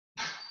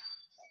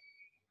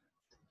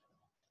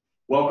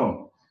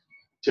Welcome.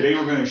 Today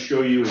we're going to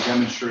show you a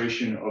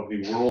demonstration of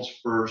the world's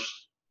first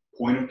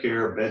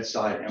point-of-care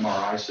bedside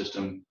MRI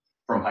system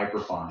from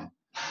Hyperfine.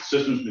 The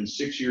system's been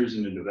 6 years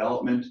into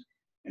development,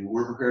 and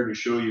we're prepared to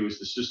show you is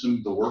the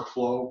system, the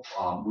workflow,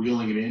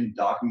 wheeling it in,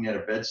 docking at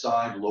a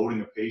bedside,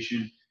 loading a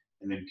patient,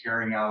 and then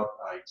carrying out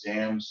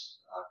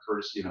exams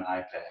courtesy of an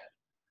iPad.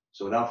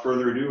 So without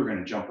further ado, we're going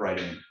to jump right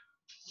in.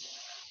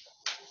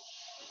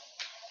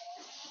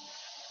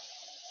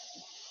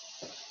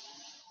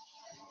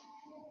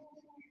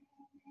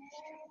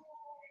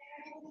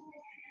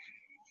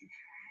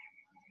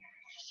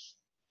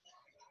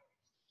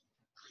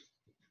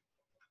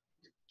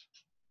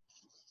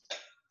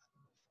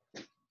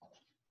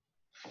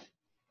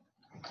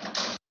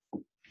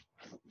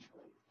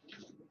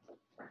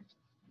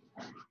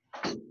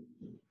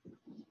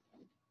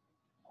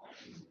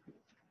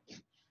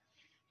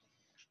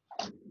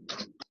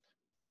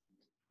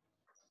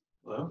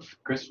 Hello,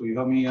 Chris, will you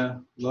help me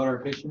load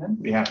our patient in?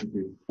 Be happy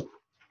to.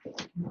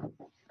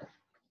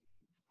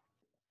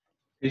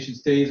 Patient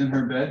stays in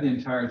her bed the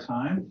entire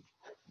time.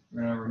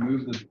 We're going to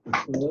remove the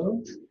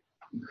pillow.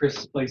 And Chris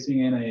is placing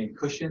in a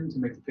cushion to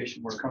make the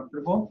patient more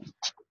comfortable.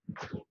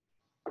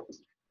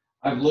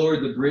 I've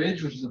lowered the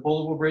bridge, which is a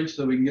foldable bridge,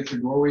 so we can get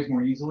through doorways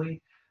more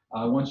easily.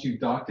 Once you've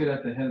docked it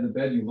at the head of the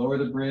bed, you lower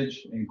the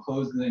bridge and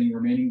close any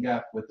remaining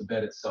gap with the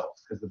bed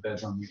itself, because the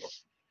bed's on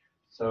wheels.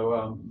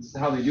 So this is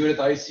how they do it at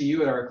the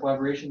ICU at our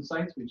collaboration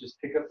sites. We just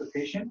pick up the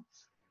patient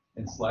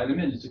and slide them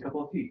in just a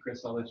couple of feet.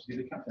 Chris, I'll let you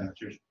do the countdown.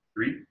 Cheers.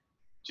 3,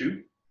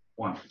 2,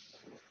 1.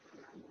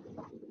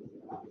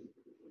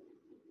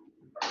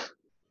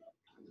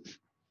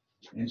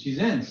 And she's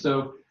in.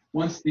 So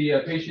once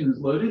the patient is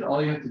loaded,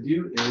 all you have to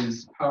do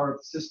is power up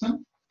the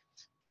system.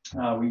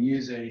 We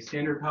use a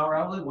standard power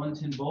outlet,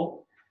 110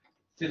 volt,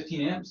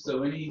 15 amps.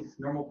 So any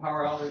normal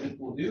power outlet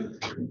will do.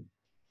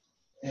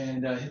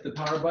 And hit the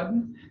power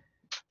button.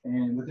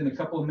 And within a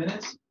couple of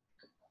minutes,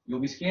 you'll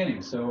be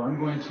scanning. So I'm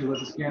going to let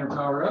the scanner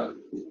power up.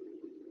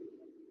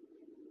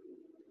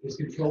 It's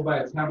controlled by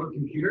a tablet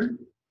computer,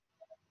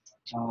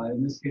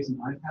 in this case an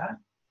iPad.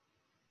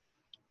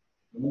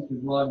 Once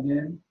we've logged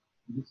in,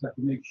 you just have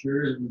to make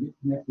sure that we get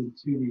connected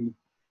to the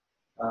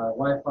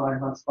Wi-Fi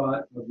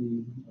hotspot of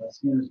the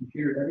scanner's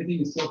computer.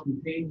 Everything is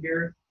self-contained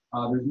here.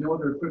 There's no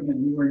other equipment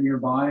anywhere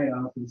nearby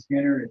for the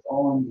scanner. It's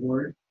all on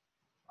board.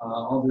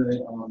 All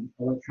the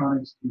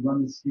electronics to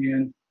run the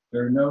scan.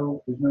 There's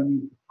no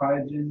need for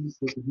cryogens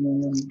with the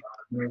helium,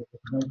 no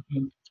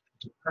prevention.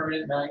 It's a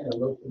permanent magnet, a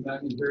local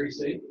magnet, very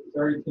safe. It's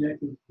already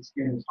connected to the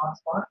scanner's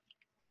hotspot.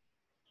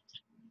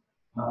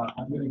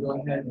 I'm going to go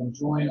ahead and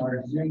join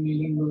our Zoom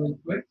meeting really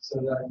quick so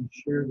that I can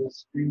share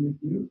this screen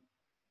with you.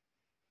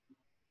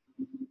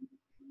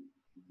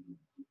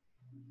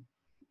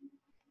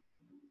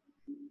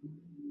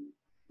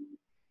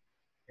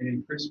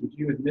 And Chris, would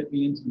you admit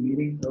me into the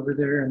meeting over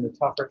there in the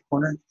top right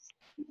corner?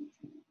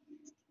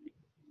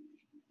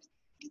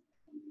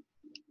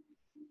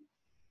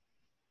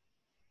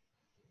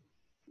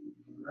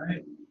 All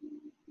right. I'm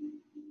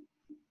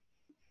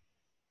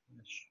going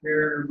to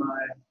share my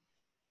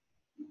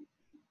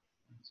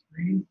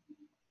screen.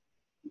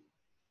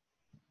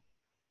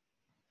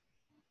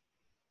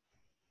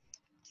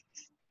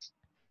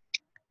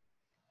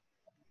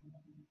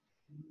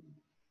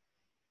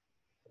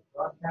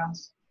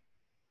 Broadcast.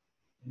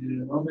 And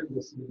in a moment,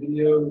 you'll see the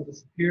video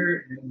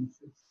disappear and you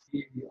should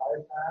see the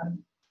iPad.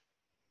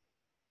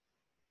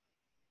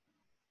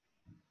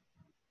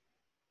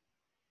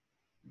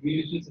 We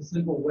use just a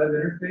simple web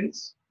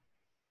interface,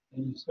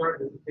 and you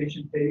start with the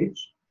patient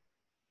page,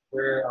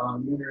 where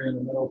you enter in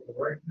the middle the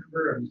right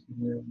number. I'm just going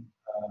to enter in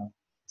a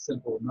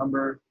simple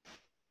number.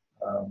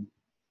 And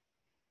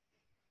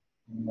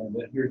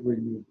then here's where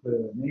you put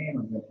a name.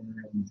 I'm going to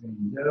enter in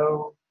Jane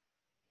Doe.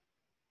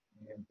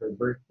 And for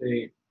birth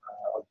date,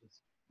 I'll just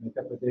make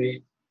up a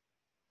date.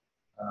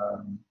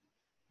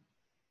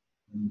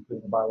 And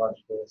put the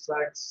biological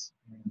sex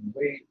and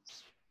weight.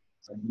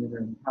 So I'm enter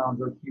in pounds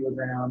or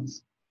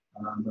kilograms.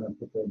 I'm going to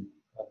put the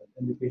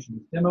indication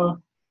of demo.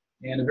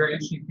 And a very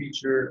interesting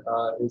feature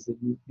is that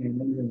you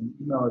can enter an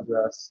email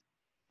address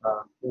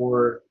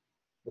for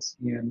the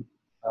scan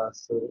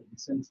so that we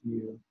send to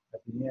you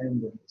at the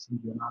end, and we'll send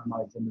you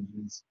anonymized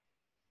images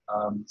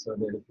so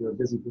that if you're a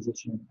busy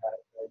physician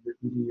at your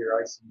ED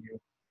or ICU,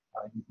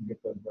 you can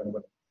get those right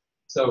away.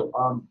 So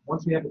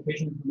once we have the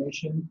patient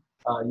information,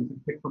 you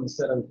can pick from a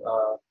set of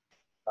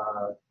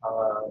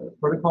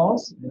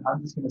protocols, and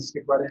I'm just going to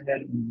skip right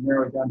ahead and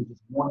narrow it down to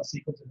just one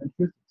sequence of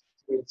interest.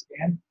 It's a way to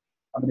scan.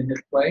 I'm going to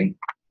hit play.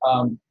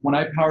 When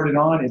I powered it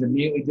on, it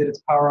immediately did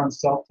its power on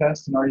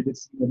self-test and already did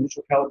some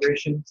initial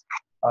calibrations.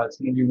 It's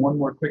going to do one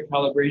more quick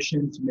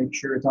calibration to make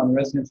sure it's on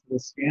resonance for the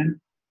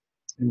scan,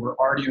 and we're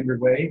already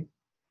underway.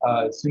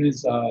 As soon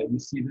as you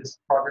see this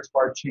progress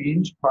bar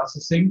change,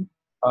 processing,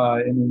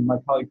 and then my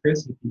colleague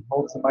Chris, if he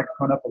holds the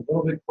microphone up a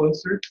little bit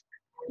closer,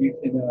 you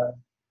can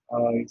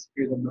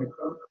hear the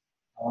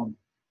microphone.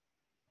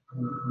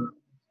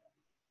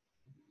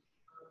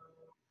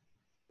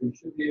 You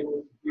should be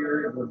able to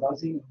hear the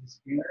buzzing of the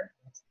scanner.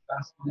 That's the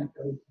fast connect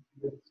of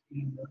the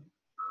scanner.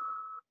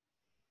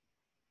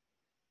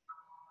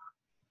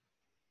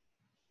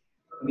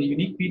 And the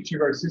unique feature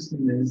of our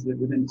system is that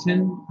within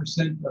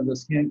 10% of the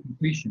scan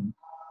completion,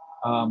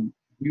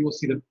 we will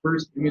see the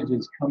first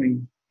images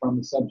coming from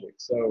the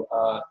subject. So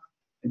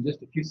in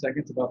just a few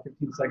seconds, about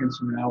 15 seconds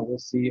from now, we'll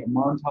see a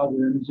montage of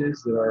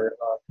images that are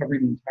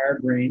covering the entire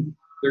brain,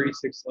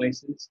 36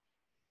 slices.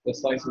 The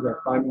slices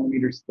are 5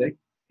 millimeters thick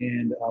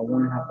and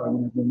 1.5 by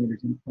 1.5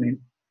 millimeters in plane.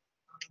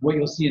 What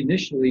you'll see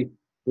initially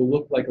will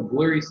look like a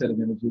blurry set of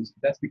images.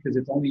 That's because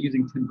it's only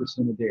using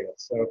 10% of data.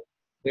 So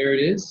there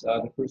it is,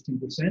 the first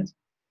 10%.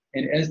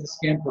 And as the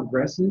scan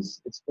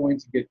progresses, it's going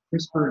to get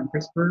crisper and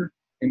crisper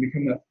and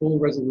become that full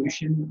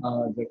resolution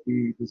that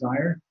we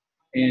desire.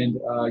 And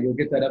you'll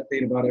get that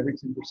update about every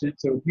 10%.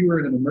 So if you were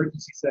in an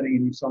emergency setting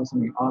and you saw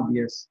something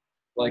obvious,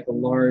 like a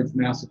large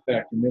mass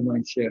effect, a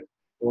midline shift,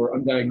 or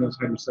undiagnosed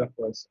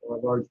hydrocephalus, or a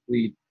large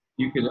bleed,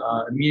 you could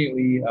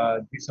immediately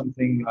do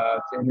something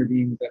to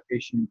intervene with that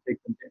patient,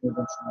 take them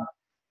to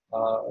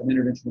an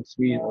interventional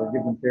suite, or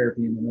give them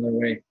therapy in another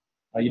way.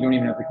 You don't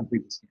even have to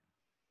complete the scan.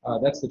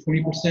 That's the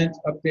 20%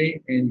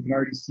 update, and you can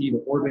already see the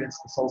orbits,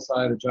 the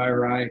sulci, the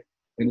gyri,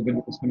 and the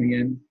ventricles coming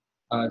in.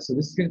 So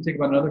this is going to take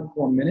about another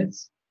 4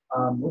 minutes.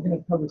 We're going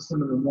to cover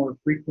some of the more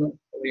frequently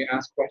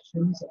asked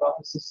questions about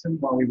the system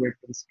while we wait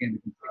for the scan to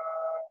complete.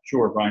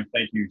 Sure, Brian,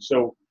 thank you.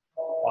 So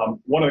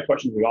one of the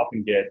questions we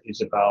often get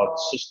is about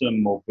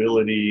system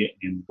mobility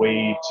and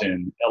weight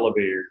and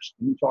elevators.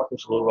 Can you talk to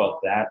us a little about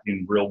that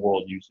in real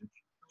world usage?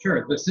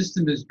 Sure. The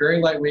system is very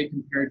lightweight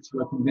compared to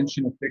a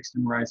conventional fixed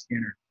MRI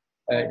scanner.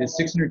 It is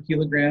 600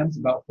 kilograms,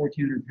 about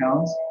 1,400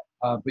 pounds,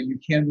 but you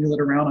can wheel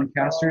it around on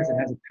casters. It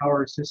has a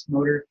power assist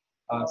motor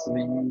so that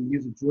you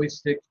use a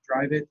joystick to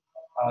drive it.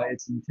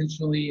 It's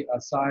intentionally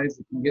a size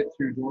that can get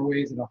through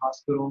doorways at a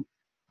hospital.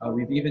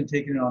 We've even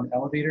taken it on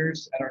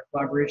elevators at our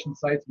collaboration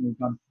sites, and we've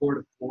gone floor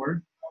to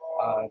floor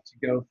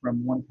to go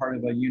from one part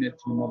of a unit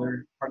to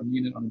another part of the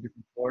unit on a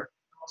different floor.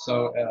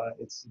 So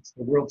it's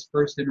the world's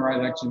first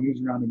MRI that actually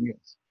moves around in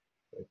wheels.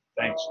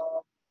 Thanks.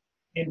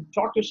 And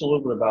talk to us a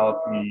little bit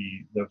about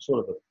the sort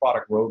of the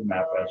product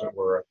roadmap, as it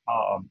were.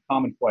 A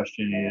common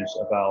question is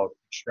about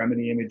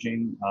extremity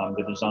imaging.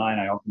 The design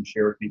I often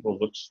share with people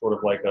looks sort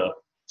of like a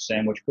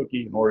sandwich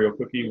cookie, an Oreo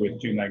cookie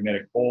with 2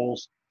 magnetic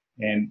poles,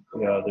 and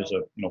there's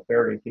a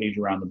Faraday cage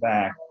around the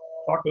back.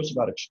 Talk to us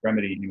about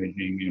extremity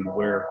imaging and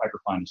where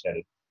Hyperfine is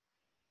headed.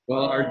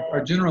 Well,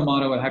 our general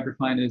motto at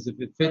Hyperfine is if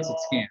it fits, it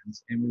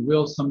scans, and we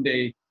will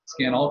someday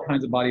scan all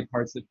kinds of body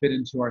parts that fit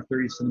into our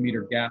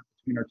 30-centimeter gap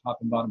between our top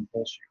and bottom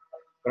pole shoe.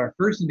 But our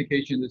first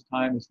indication this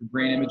time is for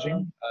brain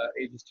imaging,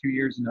 ages 2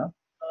 years and up.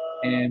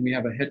 And we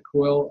have a head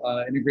coil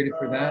integrated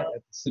for that at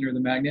the center of the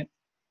magnet.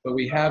 But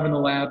we have in the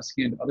lab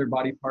scanned other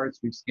body parts.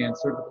 We've scanned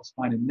cervical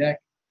spine and neck,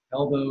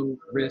 elbow,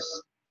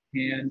 wrist,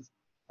 hand,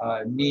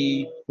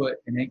 knee, foot,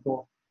 and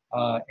ankle.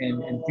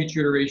 And in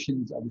future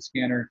iterations of the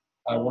scanner,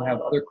 we'll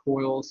have other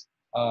coils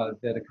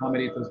that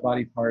accommodate those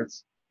body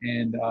parts.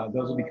 And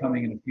those will be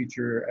coming in a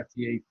future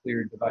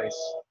FDA-cleared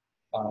device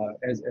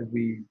as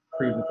we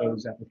prove that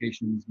those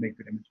applications make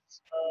good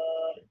images.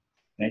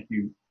 Thank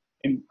you.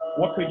 And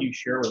what could you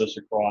share with us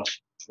across,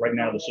 right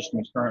now the system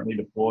is currently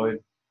deployed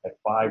at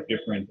 5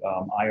 different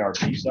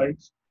IRB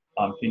sites.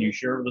 Can you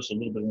share with us a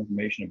little bit of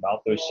information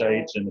about those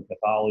sites and the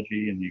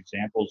pathology and the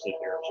examples that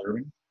they're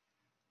observing?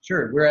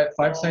 Sure. We're at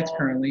 5 sites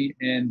currently,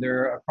 and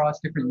they're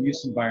across different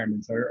use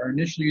environments. Our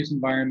initial use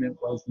environment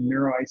was the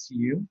neuro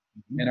ICU,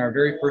 and our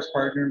very first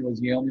partner was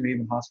Yale New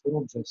Haven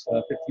Hospital, just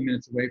 15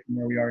 minutes away from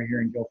where we are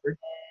here in Guilford.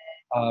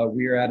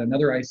 We are at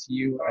another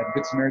ICU at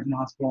Good Samaritan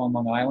Hospital on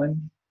Long Island.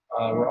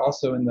 We're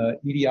also in the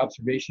ED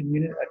observation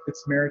unit at Good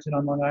Samaritan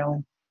on Long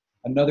Island.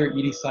 Another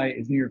ED site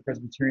is New York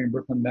Presbyterian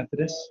Brooklyn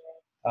Methodist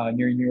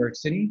near New York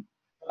City.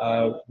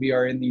 We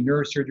are in the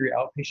neurosurgery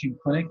outpatient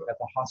clinic at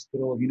the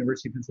Hospital of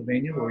University of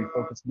Pennsylvania, where we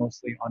focus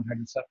mostly on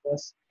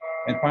hydrocephalus.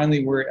 And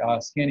finally, we're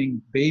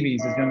scanning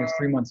babies as young as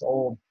 3 months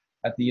old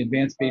at the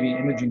Advanced Baby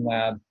Imaging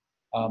Lab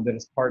that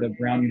is part of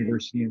Brown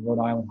University and Rhode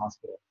Island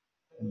Hospital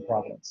in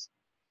Providence.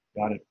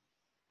 Got it.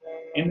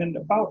 And then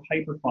about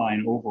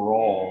Hyperfine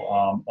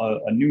overall,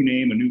 a new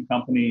name, a new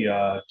company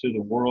to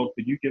the world.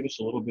 Could you give us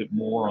a little bit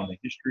more on the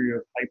history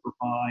of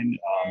Hyperfine,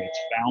 its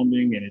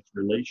founding, and its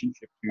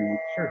relationship to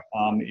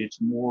its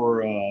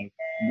more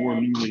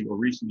newly or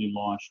recently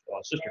launched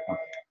sister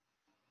company?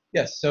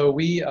 Yes, so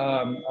we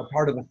are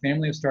part of a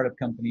family of startup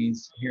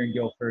companies here in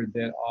Guilford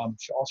that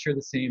all share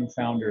the same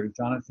founder,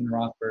 Jonathan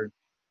Rothberg,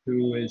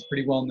 who is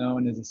pretty well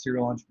known as a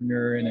serial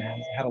entrepreneur and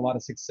has had a lot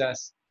of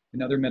success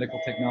in other medical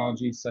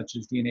technologies such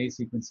as DNA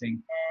sequencing.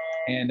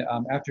 And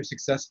after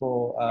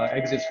successful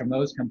exits from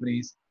those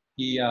companies,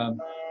 he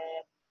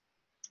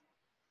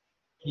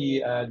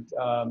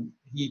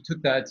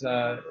took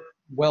that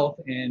wealth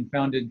and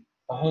founded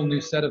a whole new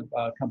set of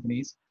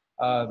companies.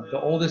 The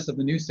oldest of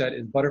the new set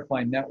is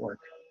Butterfly Network,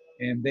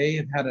 and they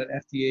have had an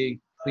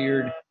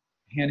FDA-cleared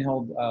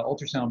handheld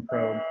ultrasound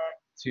probe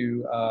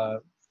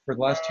for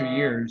the last 2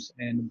 years,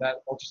 and that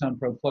ultrasound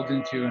probe plugs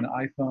into an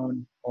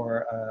iPhone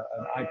or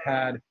an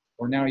iPad,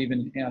 or now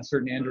even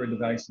certain Android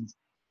devices,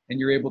 and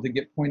you're able to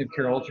get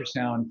point-of-care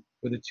ultrasound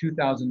with a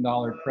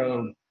 $2,000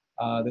 probe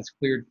that's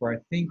cleared for, I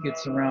think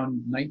it's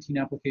around 19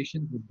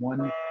 applications with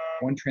one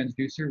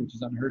transducer, which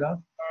is unheard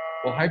of.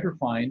 Well,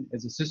 Hyperfine,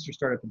 as a sister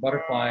startup to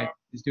Butterfly,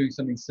 is doing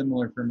something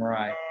similar for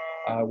MRI.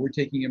 We're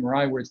taking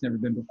MRI where it's never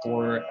been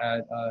before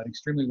at an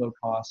extremely low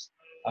cost.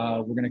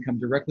 We're going to come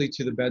directly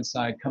to the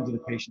bedside, come to the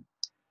patient.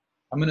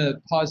 I'm going to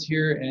pause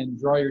here and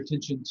draw your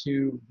attention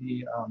to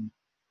the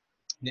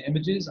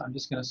images. I'm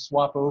just going to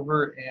swap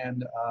over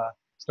and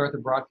start the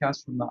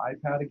broadcast from the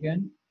iPad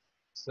again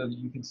so that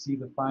you can see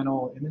the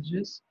final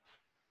images.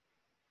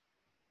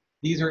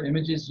 These are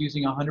images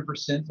using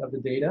 100% of the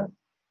data.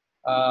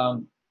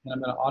 And I'm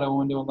going to auto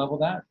window and level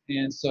that.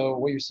 And so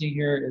what you're seeing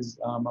here is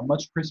a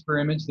much crisper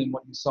image than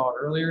what you saw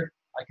earlier.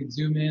 I can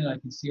zoom in, I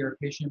can see our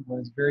patient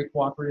was very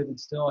cooperative and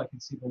still. I can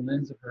see the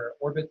lens of her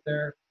orbit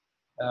there.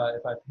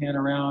 If I pan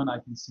around, I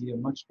can see a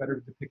much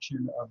better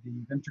depiction of the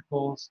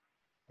ventricles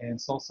and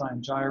sulci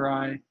and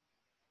gyri.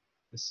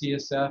 The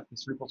CSF, the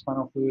cerebral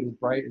spinal fluid, is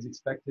bright as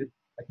expected.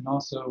 I can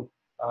also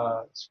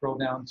scroll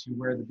down to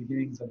where the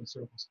beginnings of the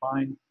cervical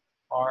spine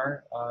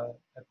are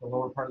at the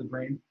lower part of the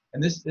brain.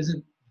 And this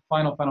isn't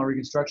final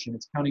reconstruction.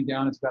 It's counting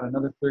down. It's got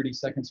another 30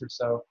 seconds or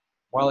so.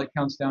 While it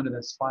counts down to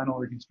the spinal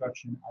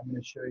reconstruction, I'm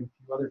going to show you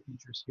a few other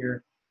features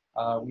here.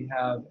 We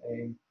have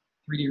a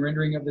 3D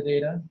rendering of the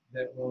data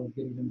that will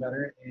get even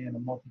better in a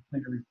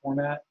multiplanary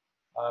format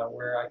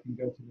where I can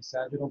go to the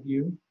sagittal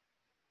view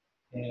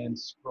and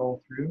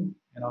scroll through.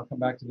 And I'll come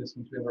back to this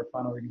once we have our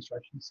final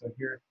reconstruction. So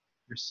here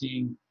you're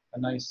seeing a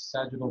nice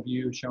sagittal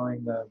view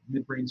showing the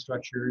midbrain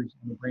structures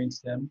and the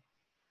brainstem.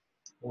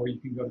 Or you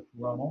can go to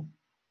coronal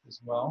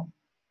as well.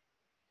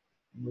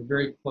 And we're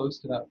very close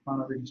to that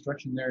final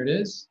reconstruction. There it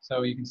is.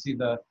 So you can see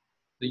the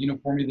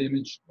uniformity of the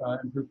image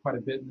improved quite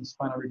a bit in this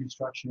final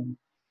reconstruction.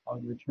 I'll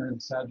return to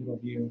the sagittal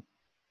view.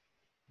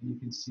 And you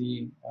can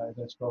see, as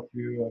I scroll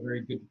through, a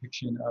very good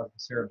depiction of the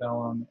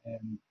cerebellum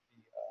and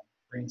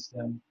the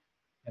brainstem.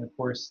 And of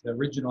course, the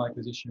original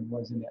acquisition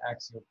was in the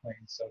axial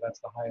plane. So that's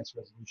the highest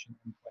resolution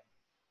endpoint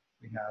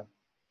we have.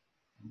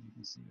 And you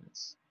can see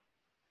it's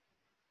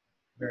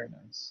very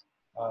nice.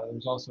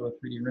 There's also a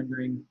 3D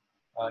rendering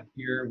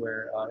here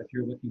where if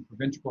you're looking for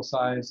ventricle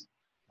size,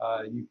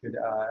 you could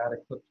add a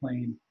clip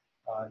plane,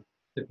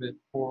 tip it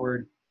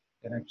forward,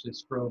 and actually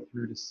scroll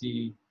through to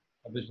see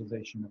a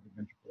visualization of the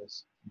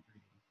ventricles in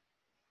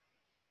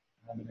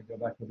 3D. I'm going to go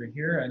back over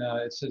here, and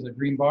it says a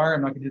green bar.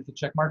 I'm not going to hit the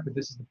check mark, but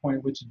this is the point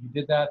at which if you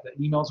did that, the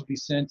emails would be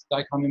sent,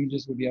 DICOM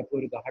images would be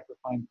uploaded to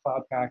Hyperfine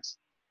cloud packs,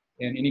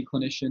 and any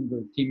clinicians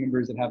or team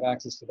members that have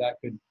access to that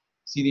could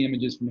see the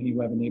images from any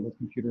web-enabled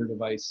computer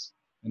device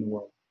in the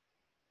world.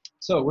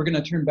 So we're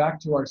going to turn back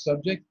to our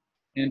subject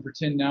and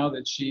pretend now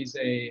that she's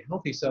a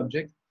healthy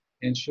subject,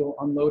 and she'll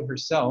unload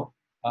herself.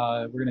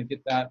 We're going to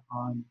get that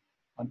on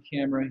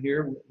camera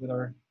here with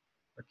our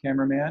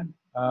cameraman.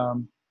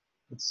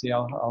 Let's see,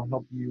 I'll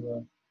help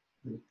you.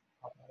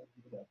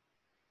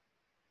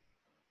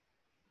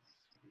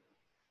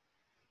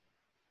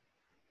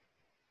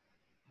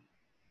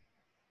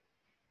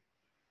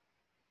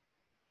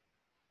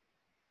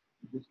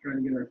 Just trying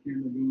to get our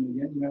camera going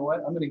again. You know what?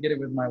 I'm going to get it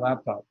with my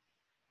laptop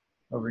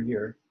over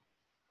here.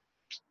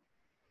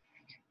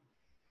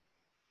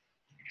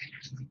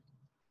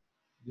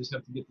 You just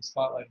have to get the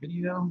spotlight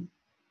video.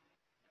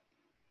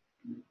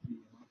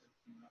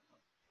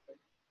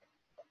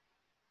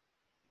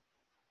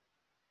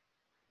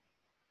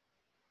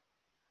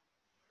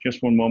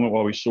 Just one moment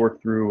while we sort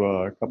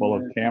through a couple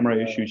of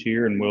camera issues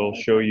here, and we'll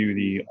show you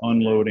the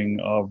unloading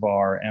of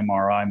our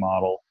MRI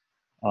model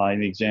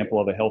in the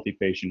example of a healthy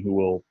patient who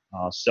will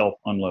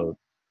self-unload.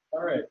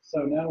 All right,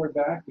 so now we're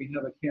back. We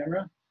have a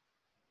camera,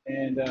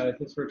 and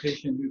if it's for a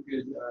patient who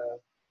could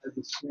have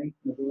the strength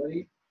and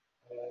ability,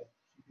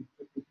 you can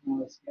quickly come on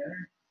the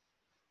scanner,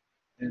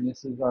 and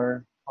this is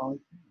our poly.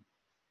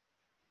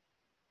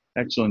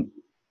 Excellent.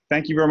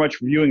 Thank you very much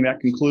for viewing.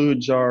 That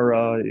concludes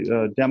our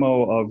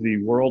demo of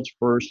the world's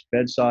first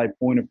bedside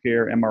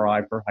point-of-care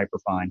MRI for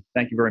Hyperfine.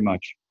 Thank you very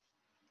much.